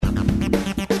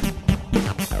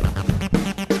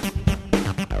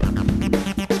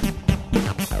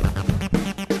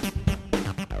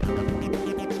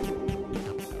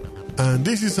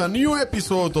This is a new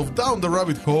episode of Down the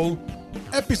Rabbit Hole,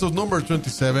 episode number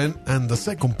 27, and the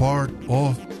second part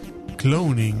of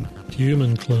cloning.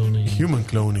 Human cloning. Human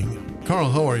cloning.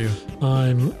 Carl, how are you?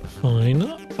 I'm fine.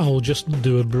 I'll just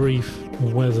do a brief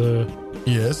weather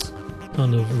Yes.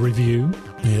 kind of review.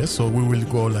 Yes, so we will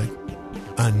go like,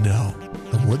 and now,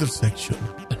 the weather section,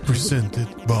 presented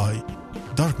by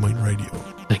Dark Mind Radio,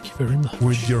 Thank you very much.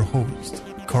 with your host,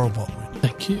 Carl Baldwin.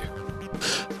 Thank you.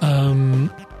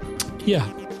 Yeah,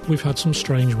 we've had some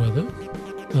strange weather.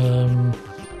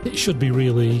 It should be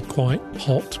really quite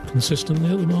hot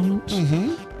consistently at the moment.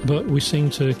 Mm-hmm. But we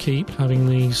seem to keep having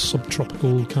these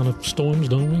subtropical kind of storms,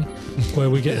 don't we?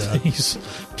 Where we get Yeah. these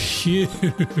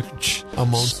huge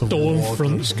Amounts of storm water.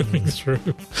 fronts going through.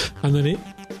 And then it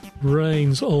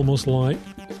rains almost like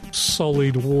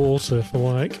solid water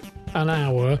for like an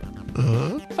hour.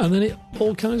 Uh-huh. And then it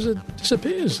all kinds of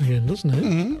disappears again, doesn't it?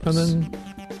 Mhm. And then,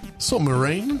 Summer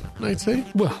rain, I'd say.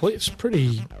 well, it's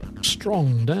pretty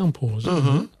strong downpours, isn't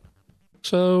Uh-huh. it?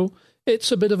 So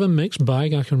it's a bit of a mixed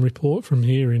bag, I can report from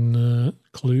here in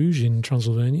Cluj in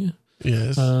Transylvania.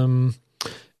 Yes.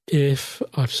 If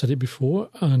I've said it before,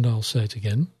 and I'll say it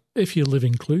again, if you live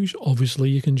in Cluj,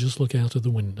 obviously you can just look out of the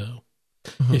window.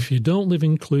 Uh-huh. If you don't live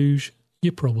in Cluj,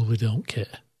 you probably don't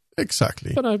care.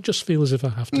 Exactly. But I just feel as if I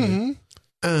have to. Mhm.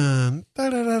 And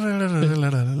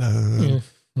Yeah.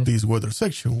 this weather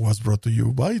section was brought to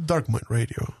you by Dark Mind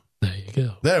Radio. There you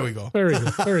go. There we go. Very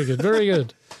good, very good, very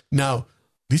good. Now,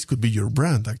 this could be your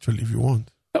brand, actually, if you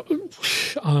want.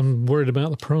 I'm worried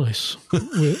about the price.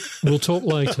 We'll talk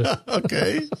later.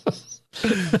 Okay.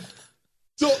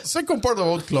 So, second part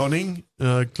about cloning,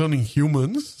 cloning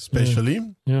humans, especially.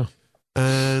 Yeah.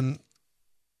 And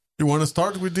you want to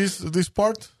start with this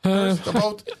part first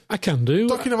about I can do.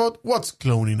 talking about what's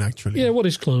cloning, actually. Yeah, what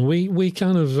is cloning? We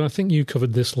kind of, I think you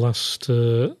covered this last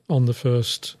on the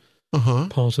first Uh-huh.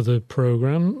 part of the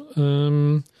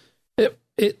program.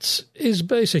 It is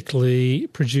basically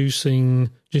producing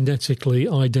genetically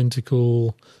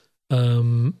identical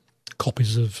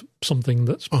copies of something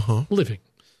that's Uh-huh. living.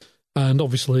 And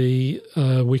obviously,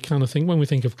 we kind of think, when we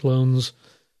think of clones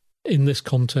in this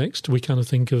context, we kind of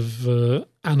think of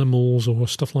animals or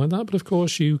stuff like that. But of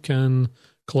course, you can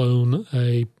clone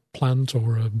a plant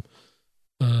or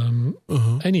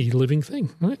Uh-huh. any living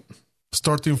thing, right?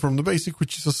 Starting from the basic,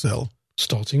 which is a cell.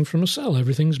 Starting from a cell.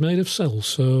 Everything's made of cells,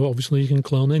 so obviously you can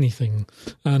clone anything.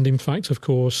 And in fact, of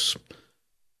course,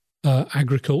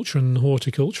 agriculture and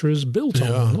horticulture is built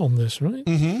Yeah. on this, right?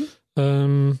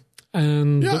 Mm-hmm.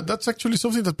 And Yeah, that's actually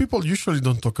something that people usually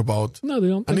don't talk about. no, they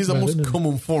don't. And think it's the about most it, no.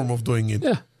 common form of doing it.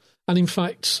 Yeah, and in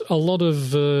fact, a lot of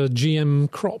GM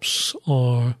crops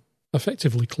are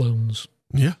effectively clones.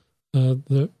 Yeah.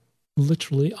 They're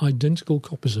literally identical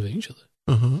copies of each other.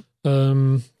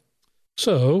 Uh-huh.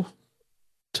 So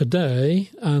today,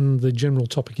 and the general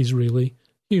topic is really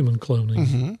human cloning.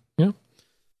 Mm-hmm. Yeah.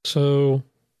 So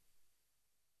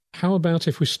how about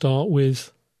if we start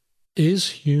with, is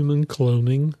human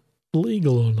cloning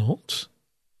legal or not?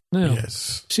 Now,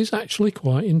 Yes. this is actually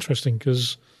quite interesting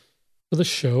because for the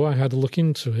show I had a look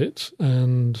into it,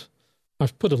 and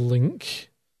I've put a link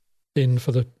in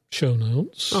for the show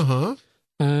notes. Uh-huh.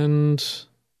 And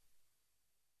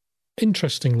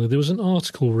interestingly, there was an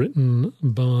article written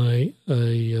by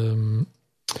a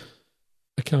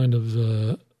kind of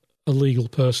a legal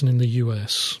person in the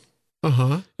US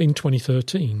Uh-huh. in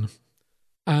 2013,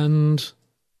 and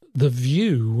the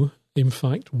view, in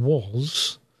fact,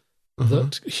 was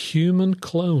that human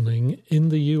cloning in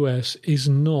the US is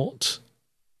not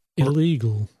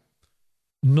illegal.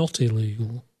 Not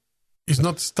illegal. It's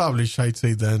not established, I'd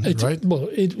say then, right? Well,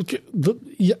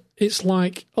 it's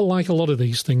like a lot of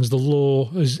these things. The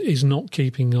law is not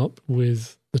keeping up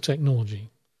with the technology,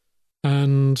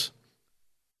 and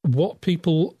what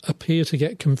people appear to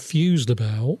get confused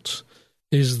about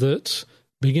is that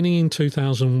beginning in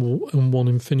 2001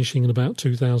 and finishing in about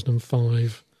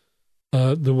 2005,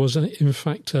 there was in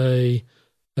fact a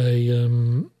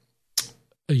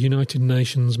United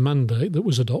Nations mandate that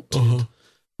was adopted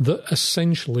that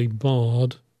essentially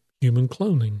barred human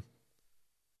cloning.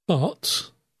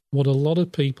 But what a lot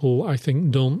of people, I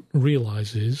think, don't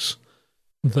realise is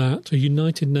that a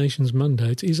United Nations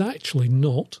mandate is actually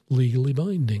not legally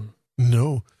binding.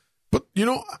 No. But,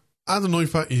 I don't know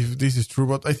if this is true,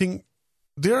 but I think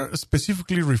they're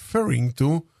specifically referring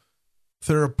to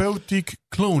therapeutic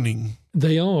cloning.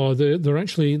 They are.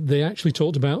 They actually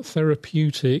talked about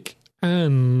therapeutic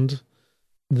and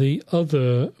the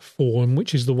other form,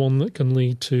 which is the one that can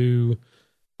lead to,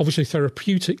 obviously,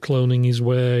 therapeutic cloning is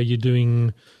where you're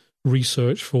doing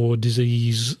research for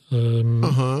disease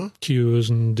cures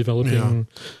and developing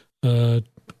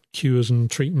cures and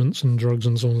treatments and drugs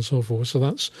and so on and so forth. So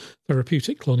that's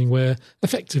therapeutic cloning, where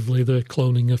effectively they're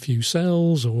cloning a few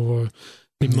cells, or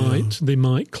they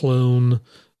might clone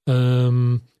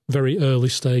very early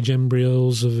stage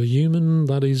embryos of a human.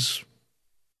 That is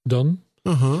done,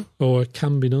 or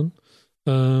can be done,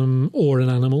 or an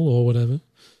animal, or whatever.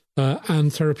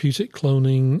 And therapeutic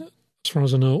cloning, as far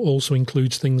as I know, also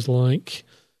includes things like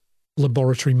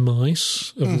laboratory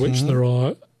mice, of which there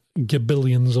are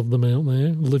gabillions of them out there,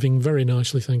 living very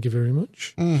nicely, thank you very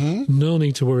much. No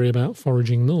need to worry about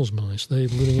foraging those mice. They're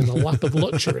living in the lap of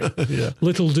luxury.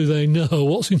 Little do they know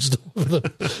what's in store for them.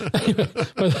 Anyway,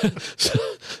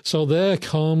 so they're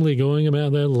calmly going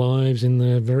about their lives in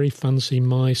their very fancy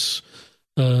mice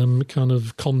kind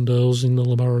of condos in the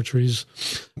laboratories,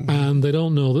 and they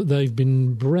don't know that they've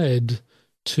been bred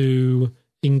to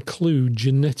include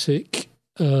genetic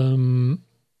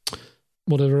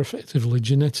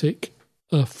genetic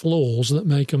flaws that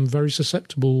make them very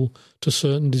susceptible to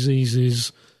certain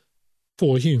diseases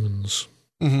for humans.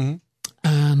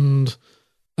 And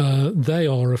they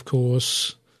are, of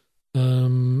course,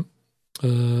 that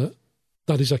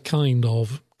is a kind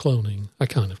of cloning.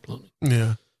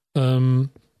 Yeah.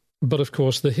 But, of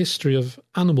course, the history of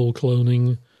animal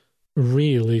cloning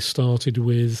really started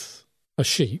with a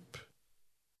sheep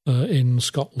in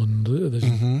Scotland.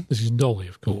 This is Dolly,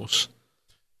 of course.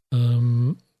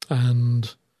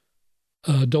 And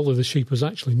Dolly the sheep was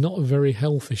actually not a very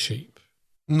healthy sheep.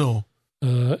 No.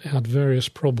 It had various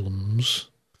problems,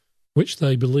 which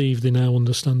they believe they now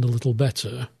understand a little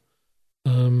better.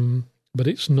 But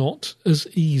it's not as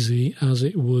easy as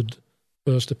it would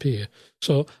first appear.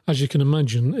 So, as you can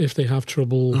imagine, if they have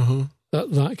trouble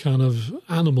at that kind of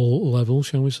animal level,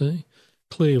 shall we say,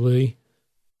 clearly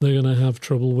they're going to have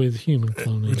trouble with human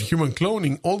cloning. With human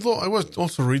cloning, although I was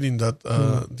also reading that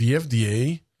the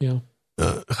FDA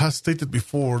has stated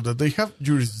before that they have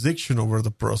jurisdiction over the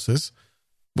process,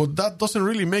 but that doesn't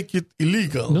really make it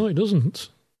illegal. No, it doesn't.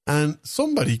 And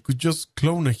somebody could just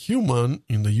clone a human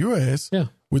in the US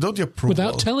without the approval.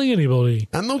 Without telling anybody.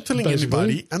 And not telling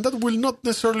anybody, and that will not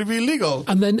necessarily be illegal.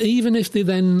 And then even if they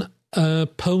then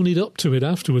ponied up to it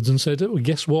afterwards and said, well,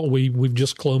 guess what, we've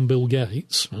just cloned Bill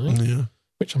Gates, right? Yeah.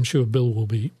 Which I'm sure Bill will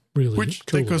be really Which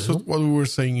cool takes us to what we were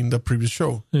saying in the previous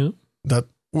show. Yeah. That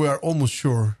we are almost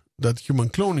sure that human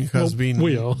cloning has been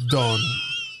done.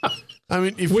 I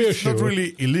mean, if it's not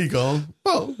really illegal,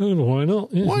 well, why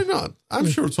not? Yeah. Why not? I'm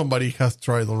sure somebody has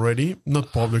tried already,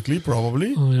 not publicly,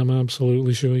 probably. I am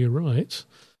absolutely sure you're right.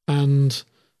 And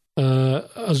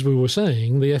as we were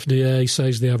saying, the FDA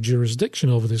says they have jurisdiction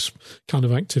over this kind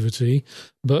of activity,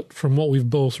 but from what we've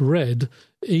both read,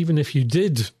 even if you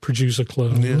did produce a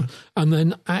clone and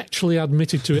then actually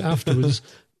admitted to it afterwards,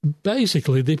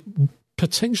 basically,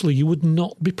 potentially you would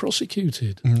not be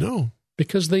prosecuted. No.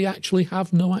 Because they actually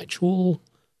have no actual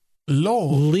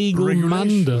legal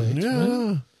mandate. Yeah.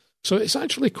 Right? So it's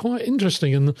actually quite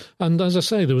interesting. And as I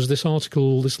say, there was this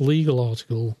legal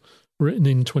article written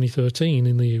in 2013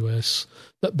 in the US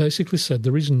that basically said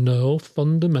there is no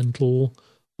fundamental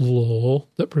law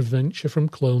that prevents you from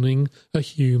cloning a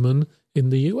human in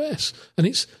the US. And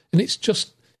it's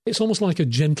almost like a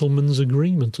gentleman's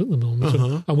agreement at the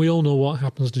moment. And we all know what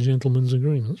happens to gentlemen's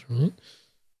agreements, right?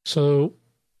 So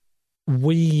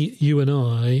you and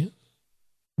I,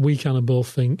 we kind of both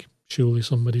think, surely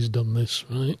somebody's done this,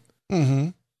 right?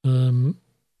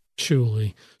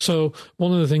 Surely. So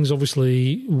one of the things,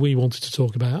 obviously, we wanted to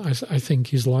talk about, I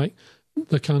think, is like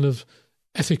the kind of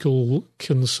ethical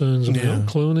concerns about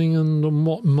cloning and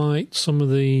what might some of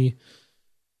the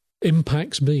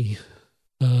impacts be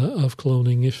of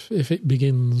cloning if it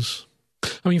begins.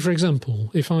 I mean, for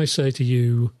example, if I say to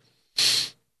you,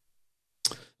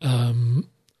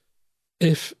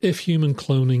 if human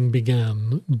cloning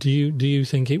began, do you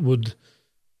think it would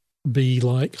be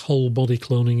like whole body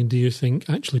cloning, and do you think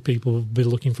actually people would be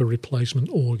looking for replacement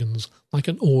organs, like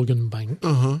an organ bank?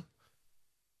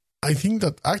 I think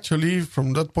that actually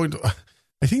from that point,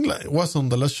 I think it was on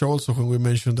the last show also when we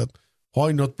mentioned that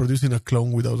why not producing a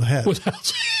clone without a head?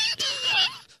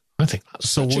 I think that's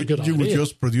such a good idea. You would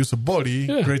just produce a body,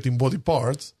 creating body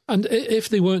parts. And if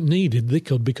they weren't needed, they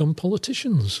could become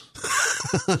politicians.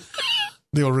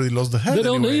 They already lost the head. They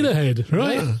don't need a head,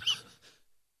 right? Yeah.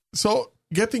 So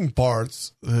getting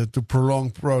parts to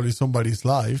prolong probably somebody's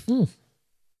life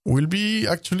will be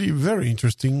actually very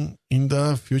interesting in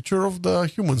the future of the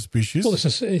human species. Well,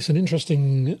 it's an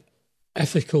interesting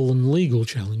ethical and legal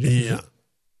challenge. Yeah.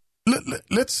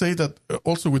 Let's say that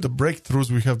also with the breakthroughs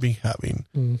we have been having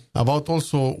about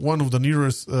also one of the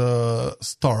nearest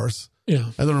stars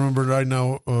Yeah. I don't remember right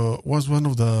now. Was one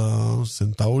of the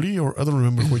Centauri, or I don't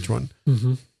remember which one.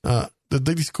 Mm-hmm. That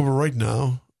they discover right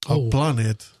now a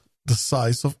planet the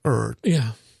size of Earth.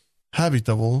 Yeah.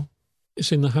 Habitable.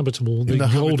 It's in the habitable, the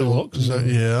Goldilocks.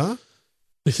 Yeah.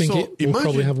 They think it will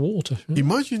probably have water. Yeah.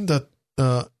 Imagine that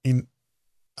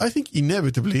I think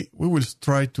inevitably we will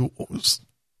try to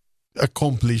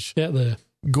accomplish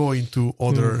going to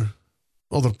other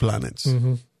planets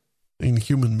in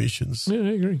human missions. Yeah,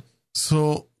 I agree.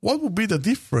 So what would be the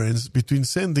difference between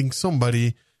sending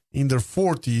somebody in their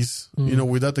 40s,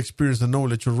 with that experience and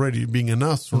knowledge already, being an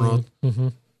astronaut,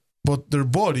 but their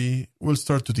body will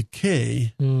start to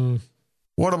decay?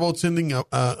 What about sending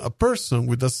a person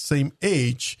with the same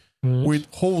age with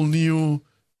whole new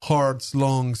hearts,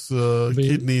 lungs,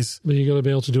 kidneys? But you got to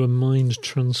be able to do a mind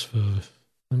transfer,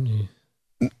 haven't you?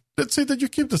 Let's say that you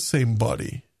keep the same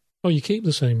body. Oh, you keep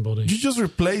the same body. You just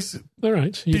replace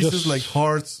pieces like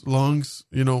hearts, lungs,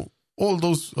 all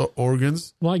those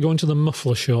organs. Like going to the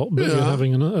muffler shop, but you're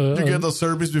having you get a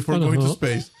service before going to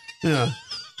space. Yeah.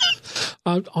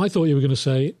 I thought you were going to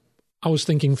say, I was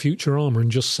thinking Futurama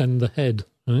and just send the head,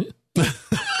 right?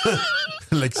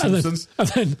 Like Simpsons. And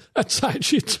then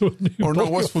attach it to a new Or no,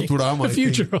 what's Futurama?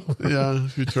 Futurama. Yeah,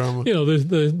 Futurama.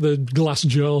 The glass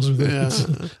jars with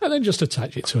it. And then just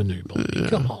attach it to a new body. Yeah.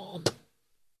 Come on.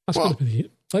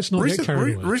 Let's not get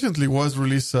carried away. Recently was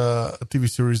released a TV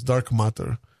series, Dark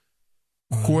Matter,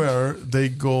 where they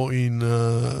go in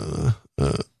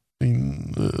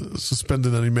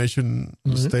suspended animation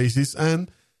stasis,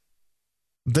 and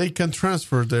they can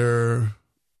transfer their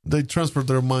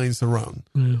minds around.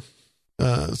 Yeah.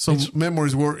 Some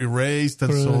memories were erased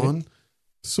and so on.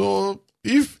 So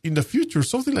if in the future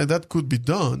something like that could be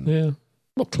done,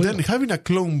 then having a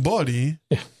clone body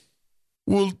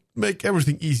will make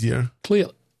everything easier. Clear.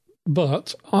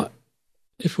 But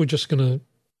if we're just going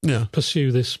to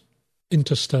pursue this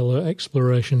interstellar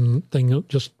exploration thing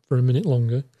just for a minute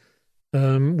longer,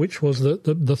 which was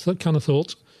the kind of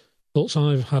thoughts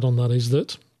I've had on that is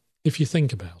that if you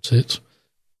think about it,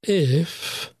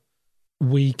 if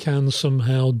we can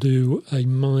somehow do a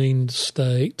mind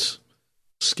state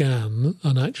scan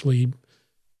and actually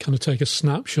kind of take a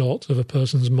snapshot of a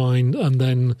person's mind and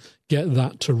then get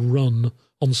that to run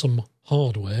on some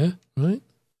hardware, right?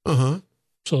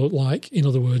 So, like, in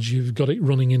other words, you've got it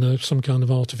running in some kind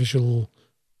of artificial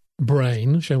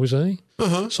brain, shall we say?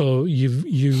 So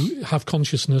you have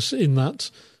consciousness in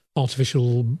that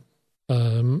artificial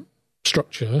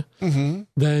structure.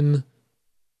 Then,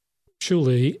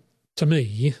 surely, to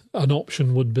me, an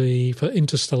option would be for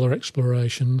interstellar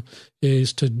exploration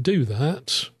is to do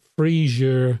that, freeze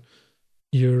your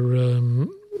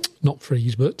not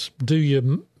freeze, but do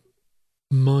your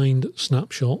mind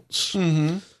snapshots,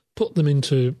 put them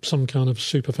into some kind of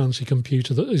super fancy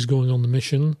computer that is going on the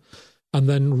mission, and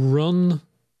then run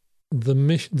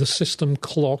the system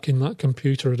clock in that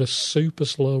computer at a super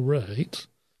slow rate.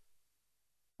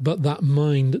 But that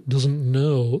mind doesn't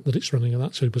know that it's running at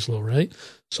that super slow rate.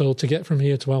 So to get from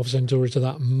here to Alpha Centauri to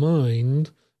that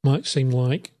mind might seem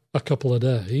like a couple of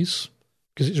days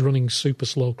because it's running super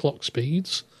slow clock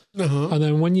speeds. And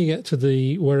then when you get to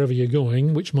wherever you're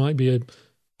going, which might be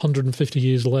 150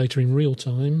 years later in real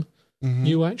time,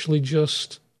 you actually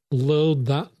just load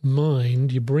that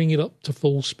mind, you bring it up to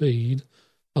full speed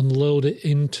and load it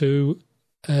into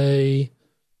a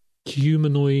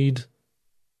humanoid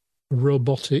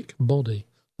robotic body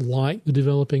like they're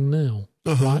developing now,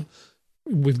 right?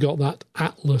 We've got that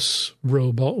Atlas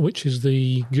robot, which is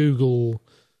the Google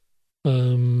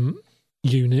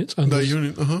unit, and there's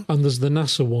the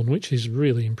NASA one, which is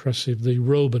really impressive, the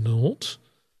Robonaut.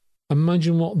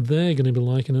 Imagine what they're going to be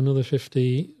like in another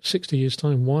 50, 60 years'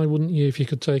 time. Why wouldn't you, if you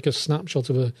could take a snapshot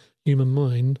of a human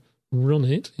mind, run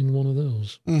it in one of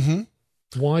those?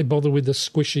 Why bother with the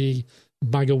squishy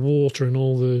bag of water and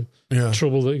all the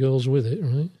trouble that goes with it,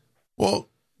 right? Well,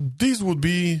 this would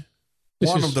be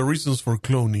one of the reasons for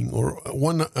cloning, or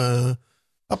one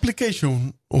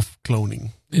application of cloning.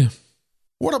 Yeah.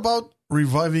 What about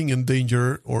reviving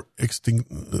endangered or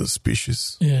extinct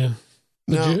species? Yeah.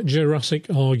 Now, Jurassic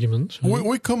argument. Right?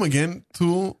 We come again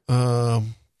to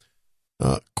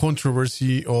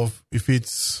controversy of if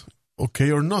it's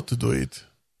okay or not to do it.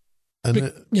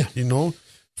 And,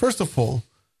 first of all,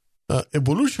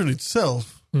 evolution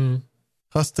itself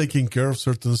has taken care of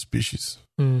certain species.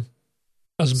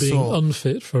 As being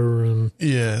unfit for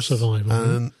survival.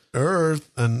 And Earth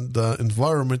and the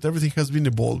environment, everything has been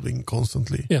evolving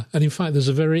constantly. Yeah, and in fact, there's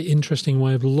a very interesting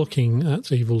way of looking at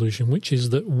evolution, which is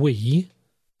that we,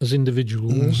 as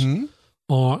individuals,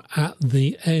 are at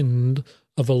the end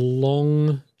of a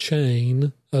long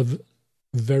chain of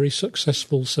very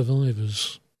successful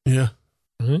survivors. Yeah.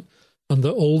 Right? And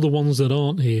that all the ones that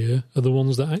aren't here are the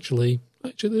ones that actually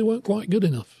they weren't quite good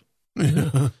enough.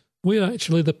 Yeah. We're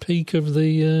actually the peak of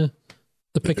the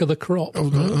pick of the crop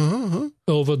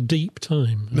over deep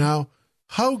time. Now,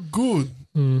 how good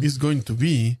is going to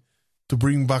be to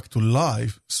bring back to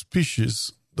life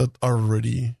species that are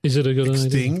already is it a good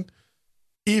extinct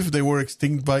idea? If they were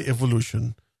extinct by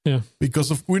evolution? Yeah.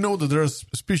 Because we know that there are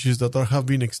species that have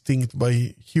been extinct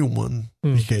by human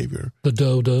behavior. The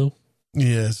dodo.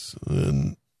 Yes.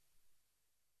 And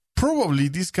probably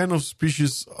these kind of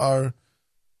species are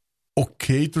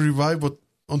okay to revive, but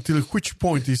until which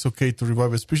point is okay to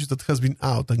revive a species that has been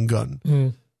out and gone?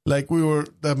 Like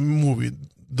that movie,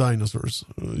 Dinosaurs,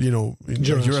 in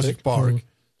Jurassic Park.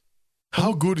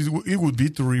 How good it would be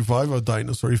to revive a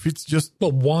dinosaur if it's just...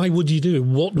 But why would you do it?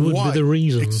 What would be the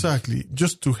reason? Exactly.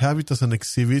 Just to have it as an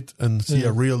exhibit and see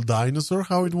a real dinosaur,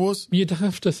 how it was? You'd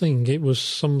have to think it was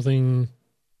something...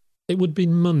 It would be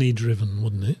money-driven,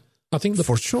 wouldn't it? I think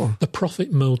for sure. The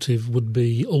profit motive would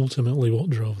be ultimately what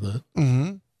drove that.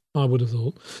 Mm-hmm. I would have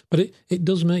thought. But it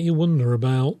does make you wonder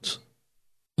about...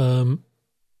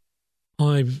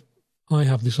 I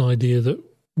have this idea that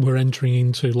we're entering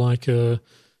into like an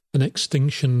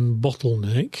extinction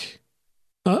bottleneck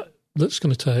that's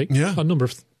going to take a number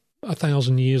of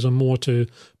 1,000 years or more to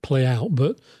play out,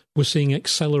 but we're seeing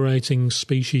accelerating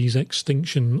species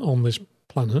extinction on this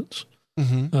planet.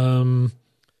 Mm-hmm.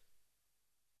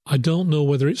 I don't know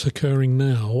whether it's occurring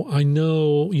now. I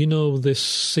know, this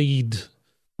seed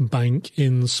bank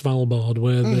in Svalbard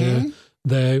where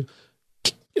they're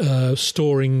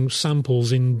storing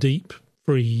samples in deep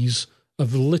freeze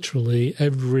of literally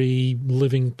every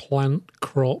living plant,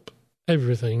 crop,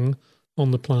 everything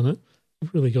on the planet.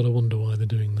 You've really got to wonder why they're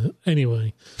doing that.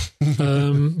 Anyway,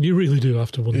 you really do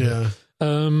have to wonder.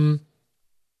 Yeah.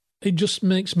 It just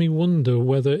makes me wonder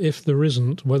whether there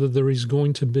is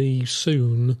going to be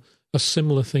soon a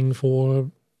similar thing for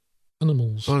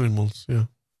animals. Animals, yeah.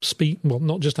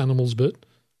 Not just animals, but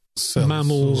cells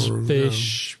mammals,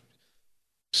 fish,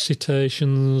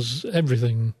 cetaceans,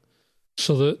 everything.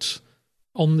 So that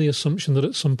on the assumption that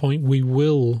at some point we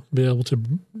will be able to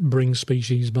bring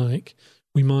species back,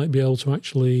 we might be able to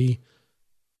actually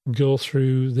go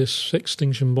through this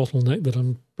extinction bottleneck that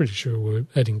I'm pretty sure we're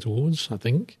heading towards, I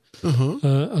think,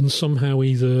 and somehow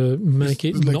either make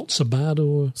it like, not so bad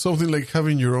or... Something like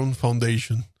having your own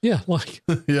foundation. Yeah, like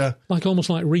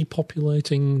almost like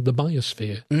repopulating the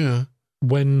biosphere. Yeah.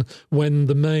 When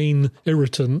the main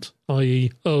irritant,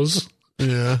 i.e. us,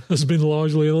 has been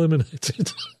largely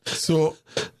eliminated. So,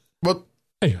 but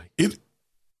anyway,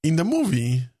 in the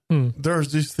movie,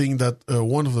 there's this thing that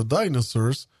one of the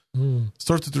dinosaurs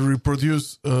started to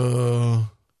reproduce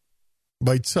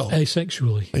by itself.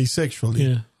 Asexually.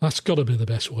 Yeah, that's got to be the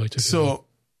best way to go. So,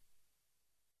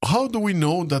 how do we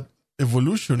know that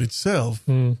evolution itself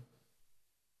will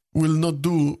not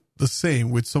do the same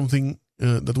with something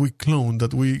that we cloned,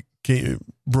 that we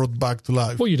brought back to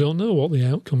life? Well, you don't know what the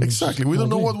outcome is. Exactly. We don't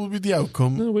know what will be the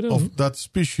outcome of that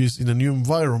species in a new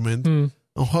environment, and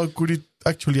how could it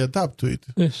actually adapt to it.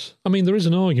 Yes. I mean, there is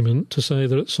an argument to say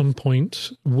that at some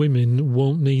point women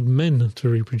won't need men to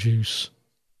reproduce.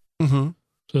 Mm-hmm.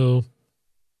 So,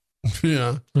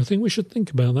 yeah, I think we should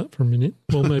think about that for a minute.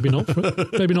 Well, maybe not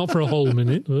for a whole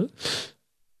minute, but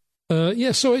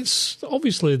so it's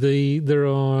obviously there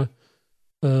are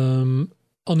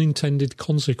unintended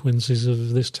consequences of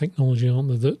this technology, aren't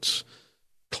there? That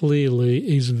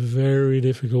clearly is very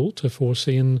difficult to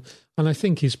foresee, and I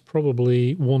think is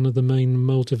probably one of the main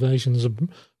motivations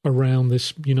around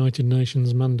this United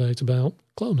Nations mandate about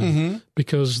cloning,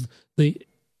 because the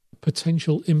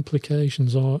potential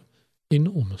implications are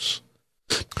enormous.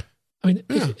 I mean,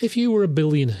 if you were a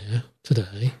billionaire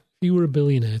today,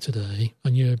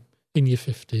 and you're in your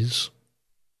 50s,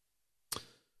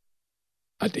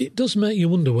 it does make you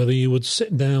wonder whether you would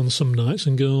sit down some nights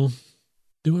and go,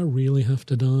 do I really have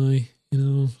to die?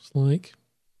 It's like,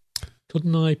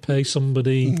 couldn't I pay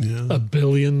somebody $1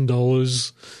 billion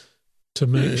to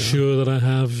make sure that I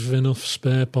have enough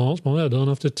spare parts? Well, I don't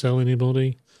have to tell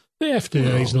anybody. The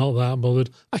FDA is not that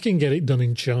bothered. I can get it done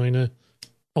in China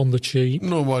on the cheap.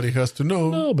 Nobody has to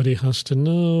know. Nobody has to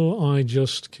know. I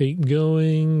just keep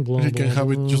going. Blah, you can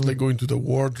have it just like going to the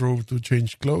wardrobe to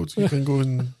change clothes. You can go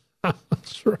and...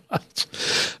 That's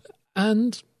right.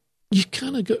 And you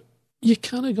kind of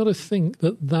got to think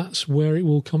that that's where it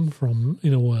will come from,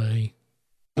 in a way.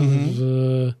 Of,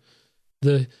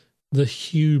 the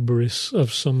hubris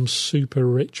of some super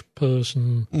rich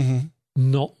person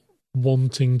not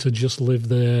wanting to just live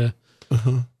their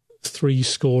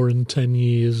 70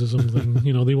 years or something.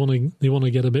 You know, they want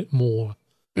to get a bit more.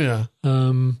 Yeah.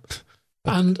 And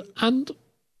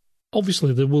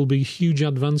obviously there will be huge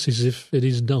advances if it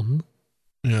is done.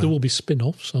 Yeah. There will be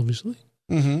spin-offs, obviously.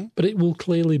 Mm-hmm. But it will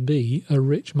clearly be a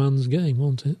rich man's game,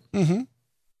 won't it? Mm-hmm.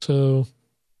 So,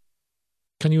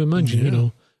 can you imagine, you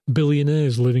know,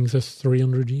 billionaires living for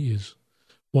 300 years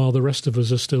while the rest of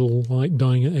us are still, like,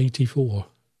 dying at 84?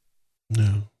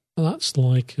 Yeah. That's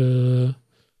like, that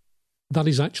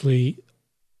is actually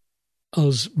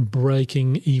us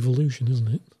breaking evolution, isn't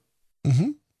it?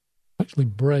 Mm-hmm. Actually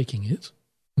breaking it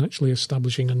and actually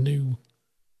establishing a new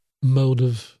mode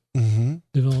of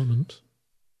development.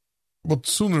 But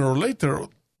sooner or later,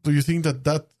 do you think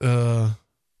that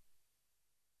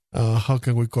how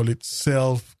can we call it,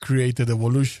 self-created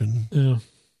evolution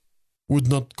would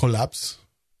not collapse?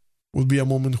 Would be a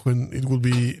moment when it will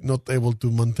be not able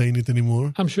to maintain it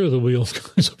anymore? I'm sure there'll be all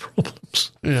kinds of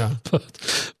problems. Yeah.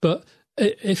 But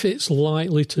if it's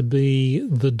likely to be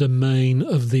the domain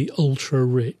of the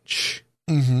ultra-rich,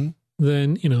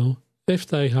 then, you know, if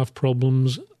they have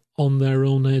problems, on their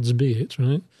own heads be it,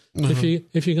 right?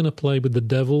 If you're going to play with the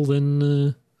devil,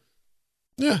 then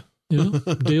you know,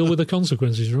 deal with the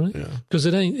consequences, right? Because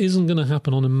it isn't going to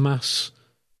happen on a mass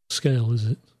scale, is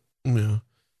it? Yeah.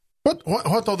 But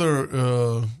what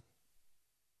other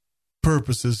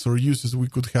purposes or uses we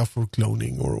could have for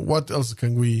cloning, or what else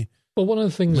can we one of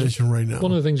the things mention right now?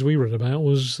 One of the things we read about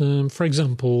was, for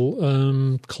example,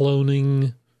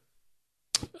 cloning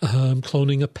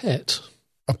a pet.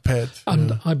 A pet.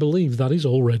 And I believe that is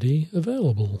already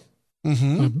available.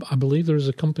 Mm-hmm. I believe there is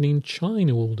a company in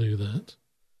China who will do that.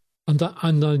 And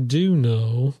I do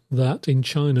know that in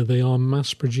China they are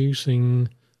mass producing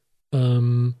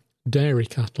dairy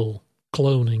cattle,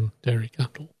 cloning dairy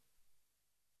cattle.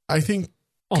 I think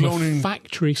on cloning a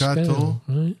factory cattle, scale,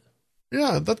 right?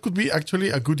 Yeah, that could be actually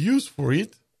a good use for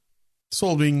it,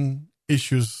 solving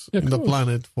issues in the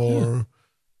planet for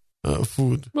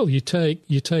food. Well, you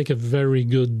take a very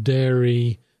good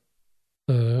dairy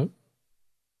cow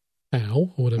or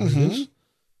whatever it is.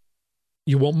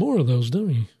 You want more of those,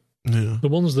 don't you? Yeah. The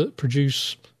ones that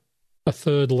produce a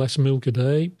third less milk a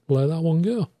day, let that one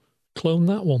go. Clone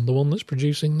that one, the one that's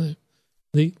producing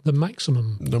the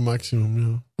maximum. The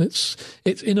maximum, yeah. It's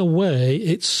in a way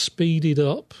it's speeded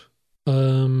up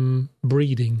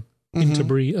breeding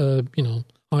into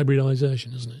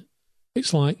hybridization, isn't it?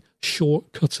 It's like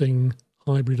shortcutting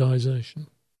hybridization,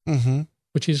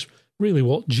 which is really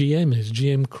what GM is.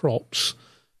 GM crops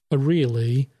are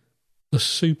really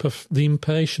the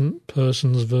impatient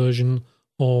person's version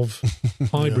of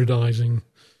hybridizing,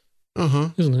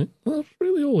 isn't it? That's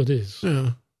really all it is,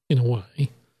 in a way.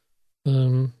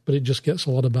 But it just gets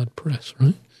a lot of bad press,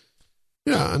 right?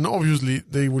 Yeah, and obviously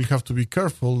they will have to be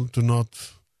careful to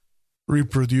not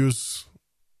reproduce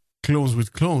clones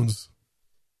with clones,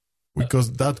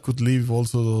 because that could lead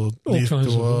to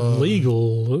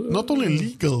legal, not only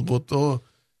legal, but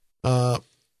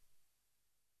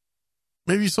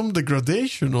maybe some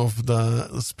degradation of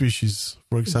the species,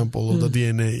 for example, of the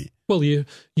DNA. Well,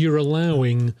 you're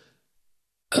allowing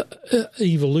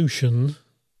evolution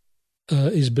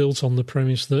is built on the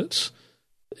premise that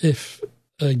if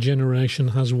a generation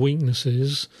has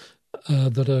weaknesses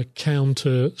that are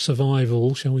counter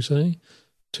survival, shall we say,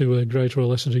 to a greater or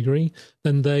lesser degree,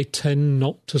 then they tend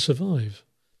not to survive.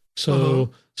 So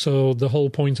the whole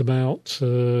point about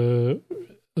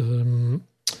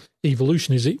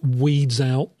evolution is it weeds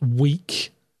out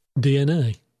weak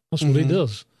DNA. That's what it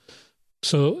does.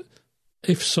 So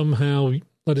if somehow,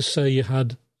 let us say you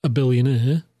had a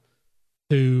billionaire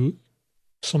who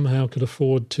somehow could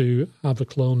afford to have a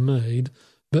clone made,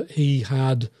 but he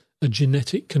had a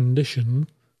genetic condition,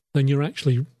 then you're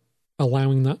actually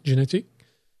allowing that genetic.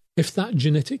 If that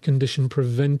genetic condition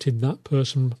prevented that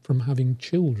person from having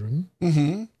children,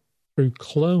 through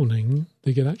cloning,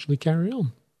 they could actually carry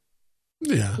on.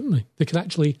 Yeah. Couldn't they? They could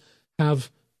actually have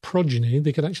progeny,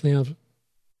 they could actually have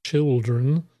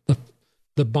children.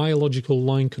 The biological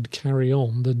line could carry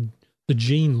on, the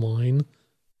gene line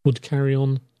would carry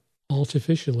on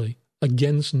artificially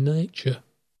against nature,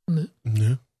 isn't it?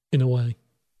 Yeah. In a way.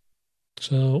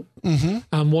 So,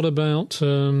 and what about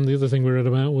the other thing we read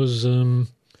about was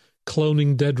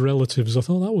cloning dead relatives. I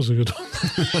thought that was a good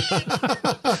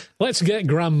one. Let's get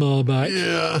Grandma back.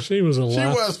 Yeah. She was a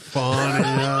laugh. She was funny.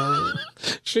 Yeah.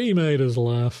 She made us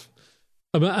laugh.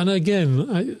 And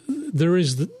again, there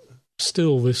is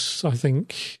still this, I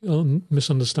think,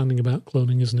 misunderstanding about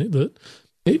cloning, isn't it? That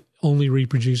it only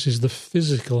reproduces the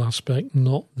physical aspect,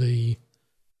 not the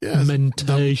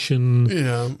mentation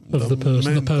of the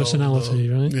person, the personality,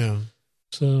 right? Yeah.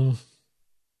 So,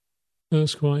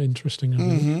 That's quite interesting, I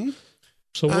think. Mm-hmm.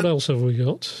 So what else have we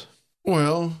got?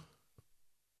 Well,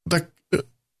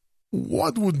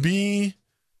 what would be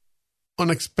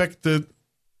unexpected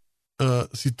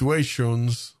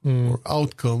situations or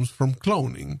outcomes from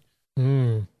cloning?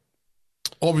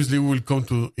 Obviously, we will come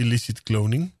to illicit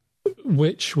cloning,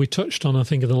 which we touched on, I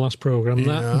think, in the last program.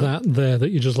 That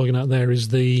you're just looking at there is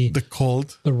the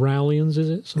cult, the Raelians, is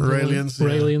it? Raelians.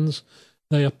 Raelians.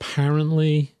 They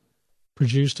apparently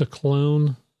produced a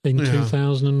clone in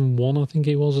 2001, I think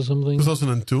it was, or something.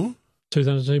 2002,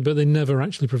 but they never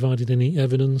actually provided any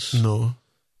evidence. No.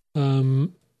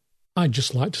 I'd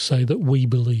just like to say that we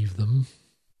believe them.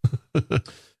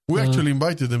 We actually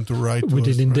invited them to write to we us.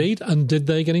 We did indeed. Right? And did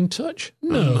they get in touch?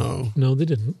 No, they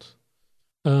didn't.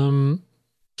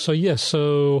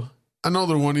 So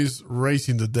another one is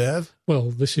raising the dead.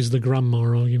 Well, this is the grandma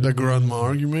argument. The grandma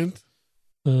argument.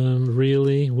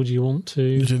 Really? Would you want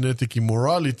to? Genetic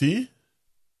immorality.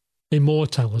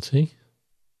 Immortality,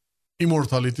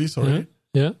 sorry.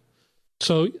 Yeah.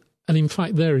 So, and in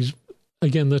fact, there is,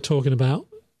 again, they're talking about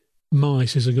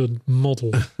mice is a good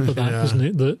model for that, isn't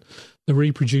it? That they're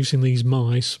reproducing these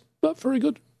mice, but very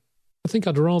good. I think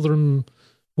I'd rather them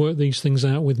work these things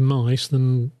out with mice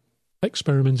than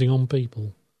experimenting on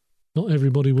people. Not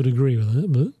everybody would agree with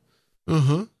it, but...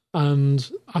 And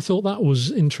I thought that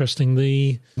was interesting.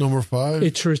 The number 5,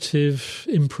 iterative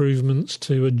improvements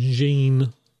to a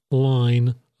gene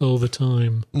line over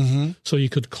time. So you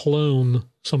could clone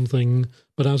something,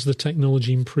 but as the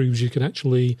technology improves, you could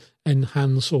actually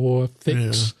enhance or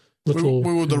fix little...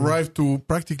 We would arrive to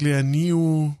practically a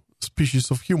new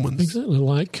species of humans. Exactly,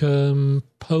 like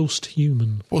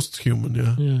post-human.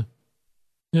 Post-human,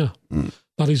 Yeah.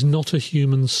 That is not a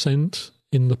human scent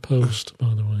in the post,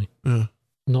 by the way. Yeah.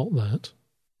 Not that.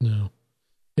 No.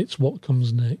 It's what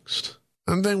comes next.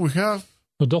 And then we have...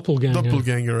 a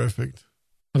doppelganger effect.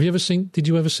 Did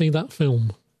you ever see that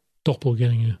film,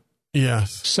 Doppelganger?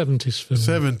 Yes. 70s film.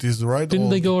 70s, right? Didn't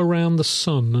they go around the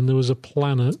sun and there was a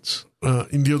planet...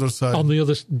 in the other side. On the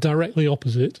other, directly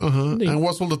opposite. And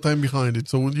what's all the time behind it,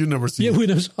 so you never see it.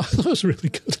 Yeah, I thought it was really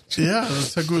good. Actually. Yeah,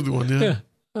 that's a good one,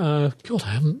 God, I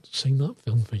haven't seen that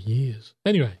film for years.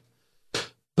 Anyway,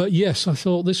 but yes, I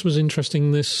thought this was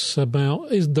interesting, there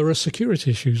are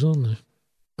security issues, aren't there?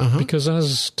 Because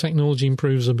as technology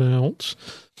improves about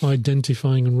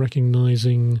identifying and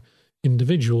recognising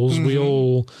individuals,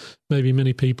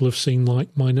 many people have seen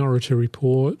like Minority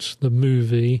Report, the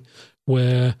movie,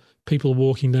 where people are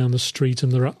walking down the street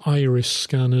and there are iris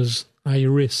scanners,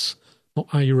 not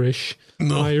Irish.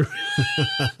 No.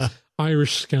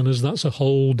 Iris scanners, that's a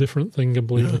whole different thing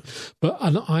completely. Yeah. But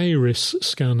an iris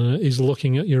scanner is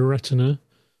looking at your retina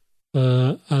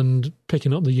and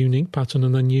picking up the unique pattern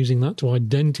and then using that to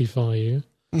identify you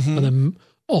and then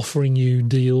offering you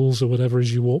deals or whatever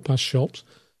as you walk past shops.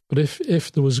 But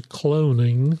if there was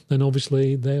cloning, then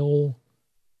obviously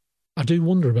I do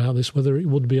wonder about this, whether it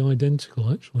would be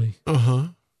identical, actually.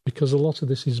 Because a lot of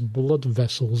this is blood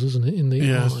vessels, isn't it, in the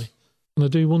eye? And I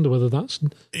do wonder whether that's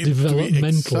developmental.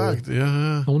 Exact,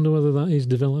 yeah. I wonder whether that is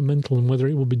developmental and whether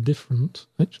it will be different,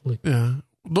 actually. Yeah.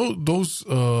 Those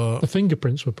the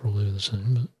fingerprints were probably the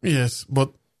same. But. Yes,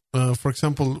 but for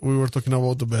example, we were talking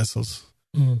about the bezels.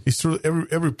 It's true,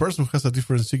 every person has a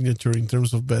different signature in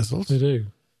terms of bezels. They do.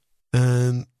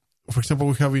 And, for example,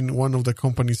 we have in one of the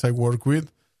companies I work with,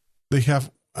 they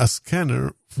have a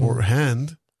scanner for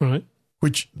hand. Right.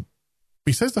 Which,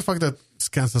 besides the fact that it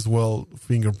scans as well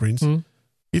fingerprints,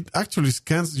 it actually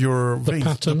scans your veins,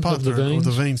 the pattern of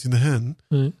the veins in the hand.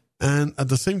 And at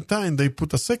the same time, they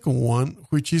put a second one,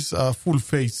 which is a full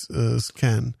face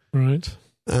scan. Right.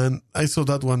 And I saw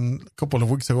that one a couple of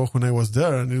weeks ago when I was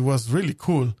there, and it was really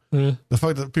cool. The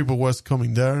fact that people was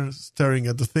coming there, staring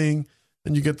at the thing,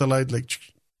 and you get the light like,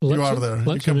 you are there,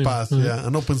 you can pass,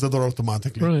 and opens the door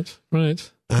automatically.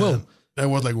 Right. And well, I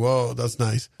was like, whoa, that's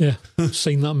nice. Yeah,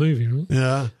 seen that movie, right?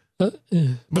 Yeah. But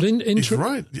it's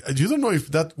right. You don't know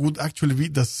if that would actually be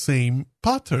the same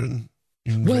pattern.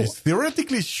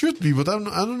 Theoretically, it should be, but I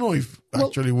don't know if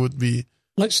actually would be.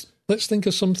 Let's think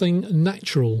of something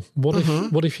natural. What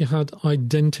if you had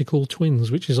identical twins,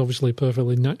 which is obviously a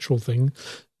perfectly natural thing?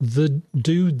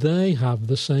 Do they have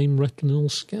the same retinal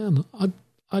scan?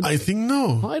 I think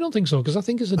no. I don't think so, because I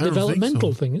think it's a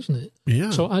developmental thing, isn't it? Yeah.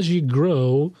 So as you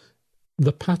grow,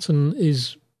 the pattern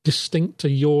is distinct to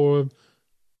your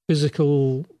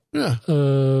physical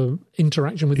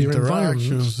interaction with your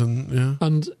environment.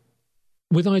 And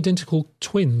with identical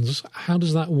twins, how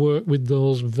does that work with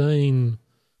those vein,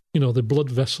 the blood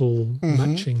vessel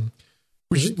matching?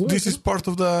 This is part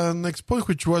of the next point,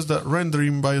 which was that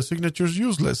rendering biosignatures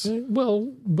useless.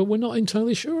 Well, but we're not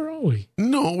entirely sure, are we?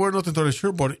 No, we're not entirely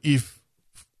sure. But if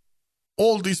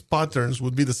all these patterns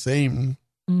would be the same,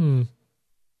 then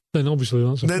obviously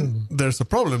that's a problem. There's a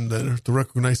problem there to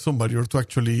recognize somebody or to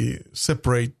actually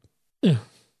separate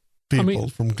people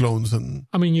from clones. And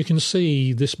I mean, you can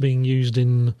see this being used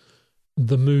in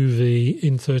the movie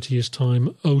in 30 years'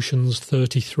 time, Ocean's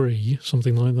 33,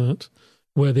 something like that,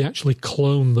 where they actually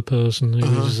clone the person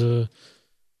who's...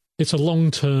 it's a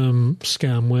long-term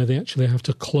scam where they actually have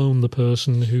to clone the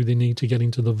person who they need to get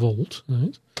into the vault,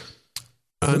 right?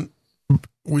 And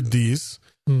with this,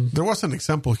 there was an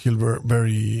example here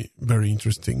very, very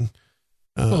interesting.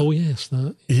 Yes,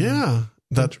 that. Yeah,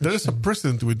 that there is a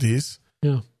precedent with this.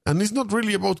 Yeah. And it's not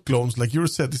really about clones, like you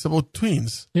said, it's about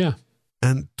twins. Yeah.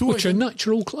 And which are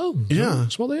natural clones. Yeah. Right?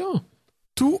 That's what they are.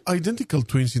 2 identical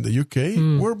twins in the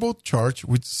UK were both charged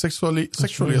with sexually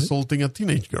assaulting a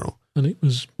teenage girl. And it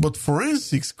was... But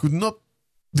forensics could not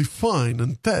define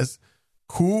and test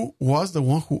who was the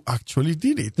one who actually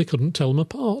did it. They couldn't tell them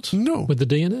apart. No. With the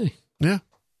DNA. Yeah.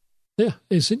 Yeah,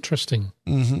 it's interesting.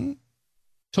 Mm-hmm.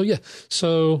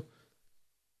 So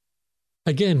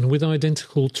again, with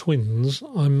identical twins,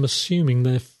 I'm assuming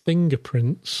their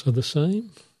fingerprints are the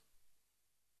same.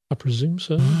 I presume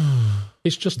so.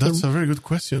 It's just that's a very good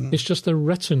question. It's just the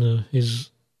retina is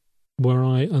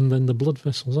and then the blood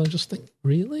vessels. I just think,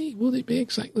 really? Will it be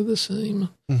exactly the same?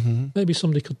 Mm-hmm. Maybe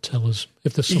somebody could tell us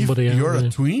if there's somebody out there. If you're a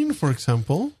twin, for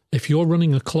example. If you're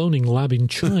running a cloning lab in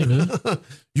China,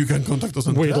 you can contact us.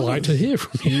 We'd like to hear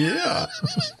from you. Yeah.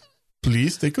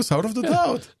 Please take us out of the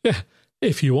doubt. Yeah.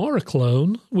 If you are a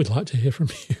clone, we'd like to hear from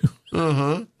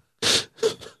you.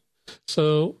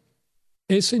 So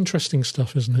it's interesting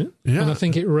stuff, isn't it? Yeah. And I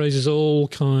think it raises all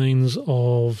kinds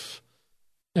of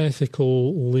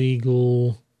ethical,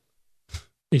 legal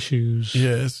issues.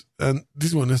 Yes. And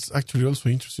this one is actually also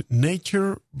interesting.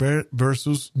 Nature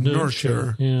versus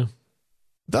nurture. Yeah.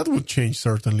 That would change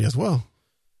certainly as well.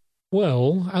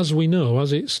 Well, as we know,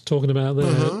 as it's talking about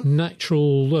there,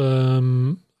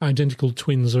 natural identical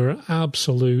twins are an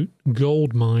absolute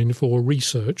goldmine for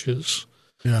researchers.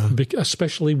 Yeah.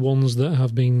 Especially ones that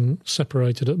have been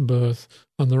separated at birth,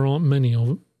 and there aren't many of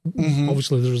them. Mm-hmm.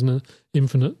 Obviously, there's an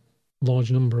infinite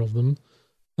large number of them.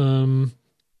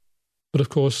 But of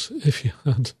course, if you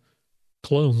had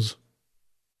clones,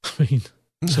 I mean,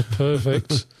 it's a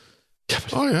perfect...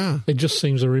 Oh, yeah. It just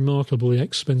seems a remarkably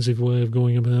expensive way of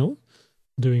going about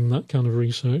doing that kind of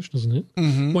research, doesn't it?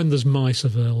 Mm-hmm. When there's mice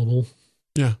available.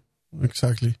 Yeah,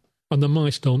 exactly. And the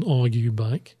mice don't argue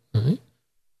back, right?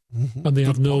 Mm-hmm. And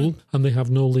they have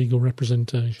no legal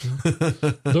representation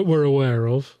that we're aware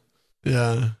of.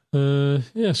 Yeah.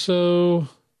 So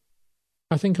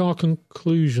I think our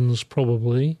conclusions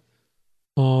probably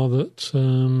are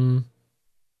that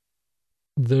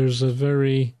there's a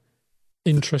very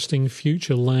interesting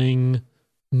future laying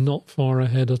not far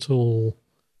ahead at all.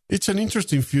 It's an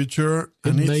interesting future.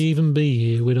 It may even be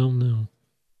here, we don't know.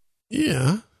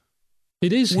 Yeah.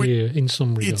 It is here in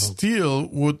some regard. It still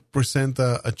would present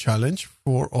a challenge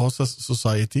for us as a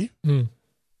society.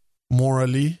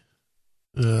 Morally,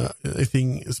 I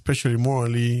think especially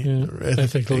morally,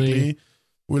 ethically,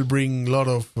 will bring a lot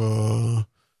of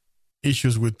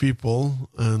issues with people,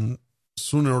 and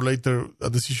sooner or later a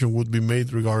decision would be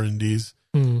made regarding this.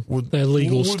 Their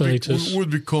legal status would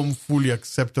become fully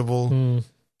acceptable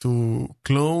to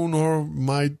clone, or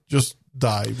might just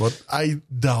die. But I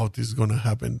doubt it's going to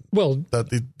happen. Well,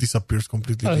 that it disappears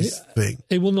completely. This thing,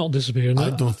 it will not disappear.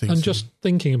 I don't think. And so. Just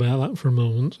thinking about that for a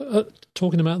moment,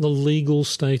 talking about the legal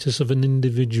status of an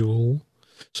individual.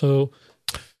 So,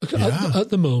 at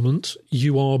the moment,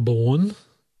 you are born,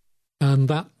 and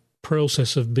that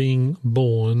process of being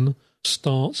born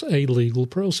starts a legal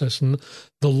process, and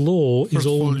the law First is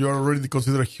all... of all, you're already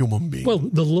considered a human being. Well,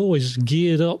 the law is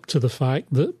geared up to the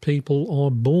fact that people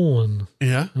are born.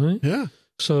 Yeah, right? Yeah.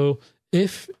 So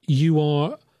if you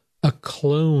are a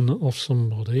clone of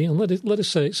somebody, and let us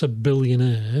say it's a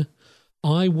billionaire,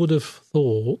 I would have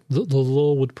thought that the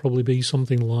law would probably be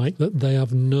something like that they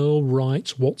have no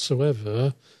rights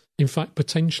whatsoever. In fact,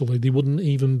 potentially, they wouldn't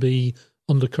even be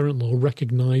under current law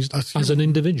recognised as an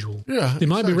individual. Yeah, they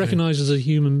might be recognised as a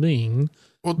human being,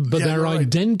 but their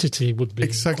identity would be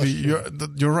exactly.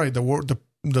 You're right.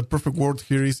 The perfect word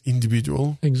here is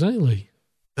individual. Exactly.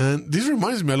 And this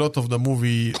reminds me a lot of the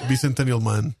movie Bicentennial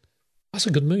Man. That's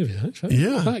a good movie, actually.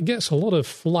 Yeah, that gets a lot of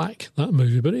flack, that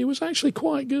movie, but it was actually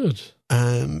quite good.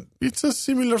 And it's a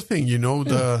similar thing,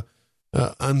 the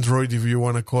android, if you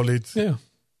want to call it. Yeah.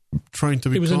 Trying to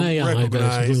become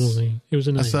recognized as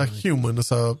a human,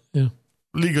 as a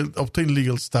obtain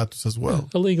legal status as well.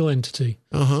 A legal entity.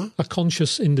 A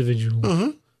conscious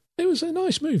individual. It was a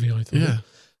nice movie, I thought. Yeah.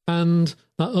 And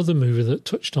that other movie that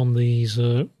touched on these,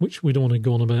 which we don't want to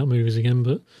go on about movies again,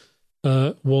 but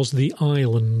was The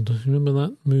Island. Remember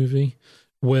that movie?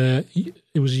 Where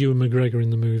it was Ewan McGregor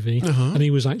in the movie, and he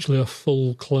was actually a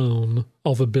full clone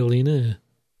of a billionaire.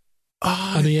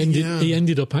 And he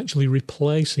ended up actually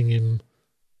replacing him.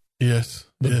 Yes.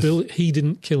 He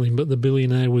didn't kill him, but the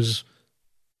billionaire was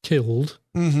killed,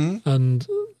 and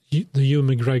the Ewan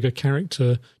McGregor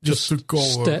character just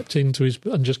stepped into his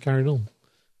and just carried on.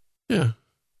 Yeah.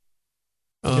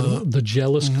 The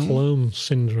jealous clone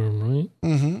syndrome,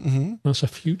 right? That's a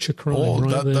future crime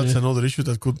there. That's another issue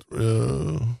that could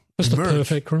That's the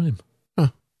perfect crime.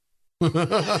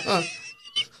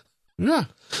 Yeah.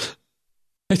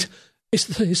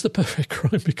 It's the perfect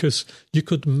crime because you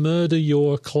could murder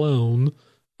your clone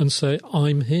and say,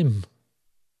 I'm him.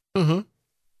 And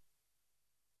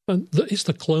it's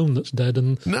the clone that's dead,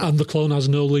 and the clone has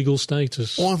no legal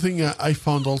status. One thing I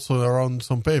found also around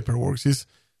some paperwork is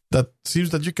that seems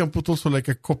that you can put also like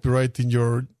a copyright in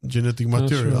your genetic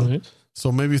material. That's right. So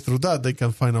maybe through that they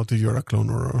can find out if you're a clone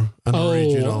or an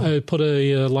original. Put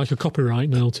a copyright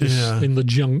notice in the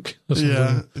junk or something.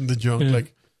 Yeah, in the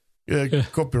junk,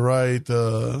 copyright.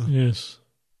 Yes.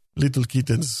 Little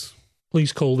Kittens.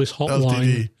 Please call this hotline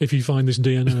LTD. if you find this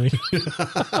DNA.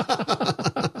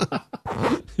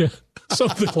 Yeah,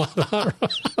 something like that.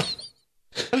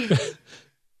 Right?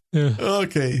 Yeah.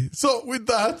 Okay, so with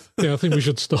that... I think we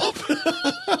should stop.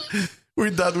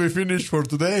 With that, we finish for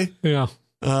today. Yeah.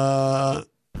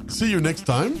 See you next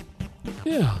time.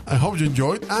 Yeah. I hope you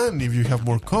enjoyed, and if you have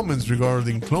more comments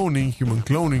regarding cloning, human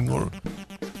cloning, or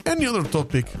any other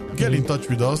topic, get in touch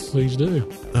with us. Please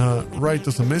do. Write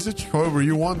us a message, however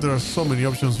you want. There are so many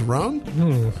options around.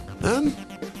 And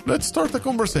let's start a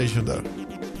conversation there.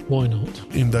 Why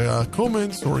not? In the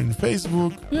comments or in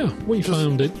Facebook. Yeah, we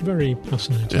found it very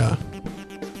fascinating. Yeah.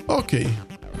 Okay.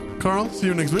 Carl, see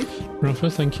you next week. Rafa,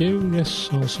 thank you. Yes,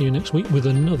 I'll see you next week with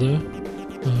another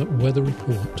weather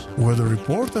report. Weather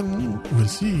report, and we'll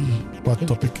see what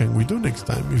topic can we do next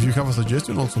time. If you have a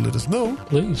suggestion, also let us know.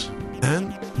 Please.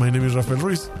 And my name is Rafael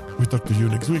Ruiz. We talk to you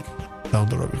next week down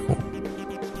the rabbit hole.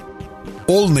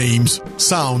 All names,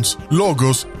 sounds,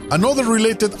 logos, and other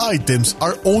related items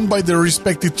are owned by their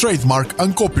respective trademark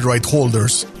and copyright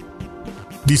holders.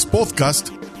 This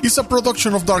podcast is a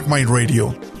production of Dark Mind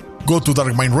Radio. Go to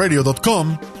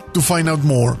darkmindradio.com to find out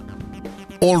more.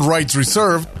 All rights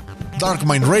reserved. Dark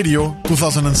Mind Radio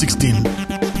 2016.